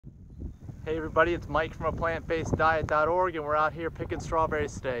Hey everybody, it's Mike from aPlantBasedDiet.org, and we're out here picking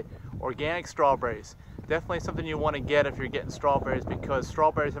strawberries today. Organic strawberries. Definitely something you want to get if you're getting strawberries, because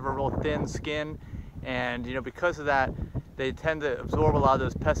strawberries have a real thin skin, and because of that they tend to absorb a lot of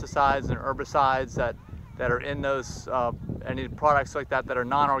those pesticides and herbicides that are in those any products like that are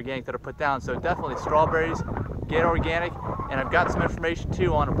non-organic that are put down. So definitely strawberries, get organic. And I've got some information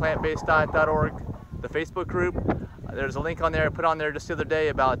too on aPlantBasedDiet.org, the Facebook group. There's a link on there I put on there just the other day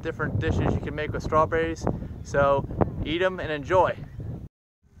about different dishes you can make with strawberries. So eat them and enjoy.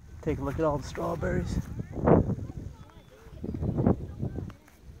 Take a look at all the strawberries.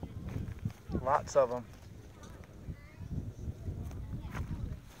 Lots of them.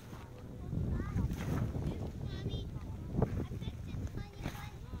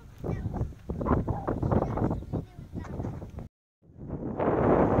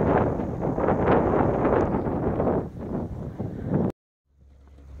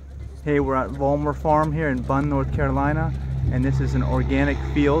 Hey, we're at Vollmer farm here in Bunn, North Carolina, and this is an organic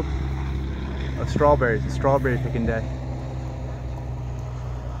field of strawberries. It's strawberry picking day.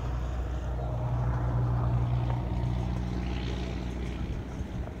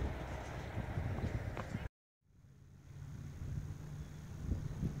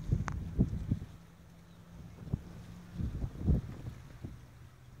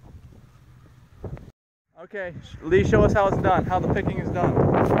 Okay, Lee, show us how it's done, how the picking is done.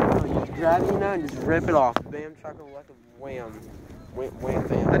 You grab it now and just rip it off. Bam, chaka, like a wham. Wham,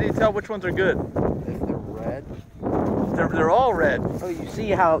 bam. How do you tell which ones are good? If they're red. They're all red. Oh, you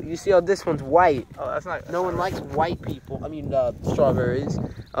see how this one's white. Oh, that's not. No one likes white people. I mean, strawberries.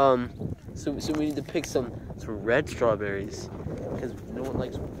 So we need to pick some red strawberries, because no one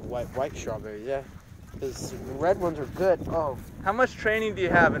likes white strawberries. Yeah, because the red ones are good. Oh. How much training do you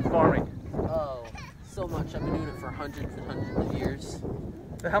have in farming? Oh, so much. I've been doing it for hundreds and hundreds of years.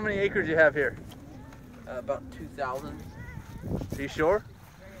 So how many acres do you have here? About 2,000. Are you sure?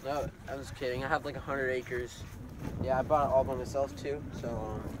 No, I was kidding. I have like 100 acres. Yeah, I bought it all by myself too.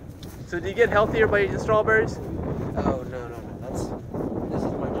 So do you get healthier by eating strawberries? Oh no. This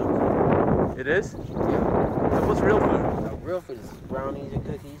is my junk food. It is? Yeah. So what's real food? Real food is brownies and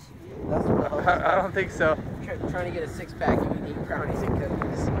cookies. That's real healthy. I don't think so. Trying to get a six-pack, you can eat brownies and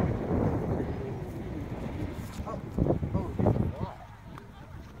cookies.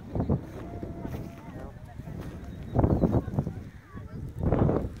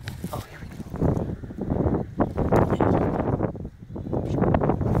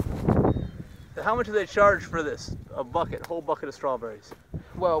 How much do they charge for this? A whole bucket of strawberries?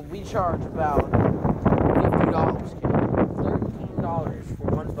 Well, we charge about $50, $13 for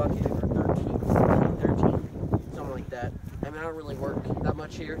one bucket, or 13, something like that. I mean, I don't really work that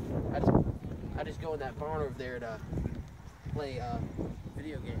much here. I just go in that barn over there to play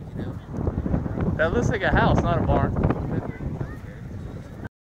video games, That looks like a house, not a barn.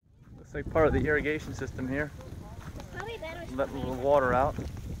 Looks like part of the irrigation system here. Letting the water out.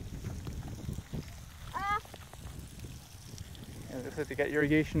 And it looks like they got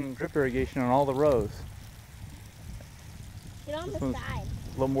drip irrigation on all the rows. Get on the side.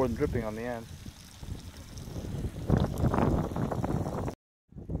 A little more than dripping on the end.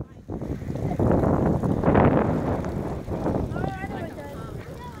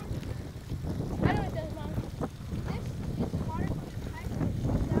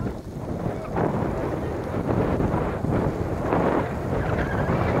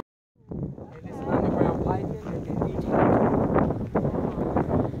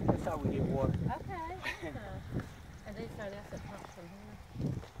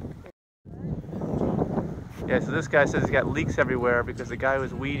 Yeah, so this guy says he's got leaks everywhere because the guy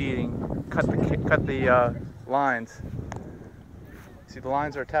was weed eating cut the lines. See, the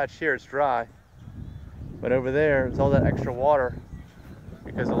lines are attached here, it's dry. But over there, it's all that extra water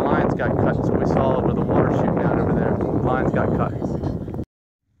because the lines got cut. So we saw where the water shooting out over there. The lines got cut.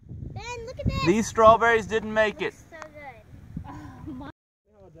 Ben, look at this. These strawberries didn't make it. So good. You know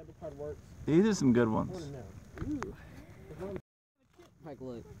how a debit card works? These are some good ones. Mike,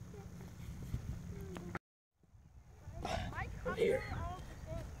 look. Here.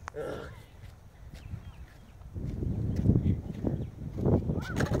 Ugh.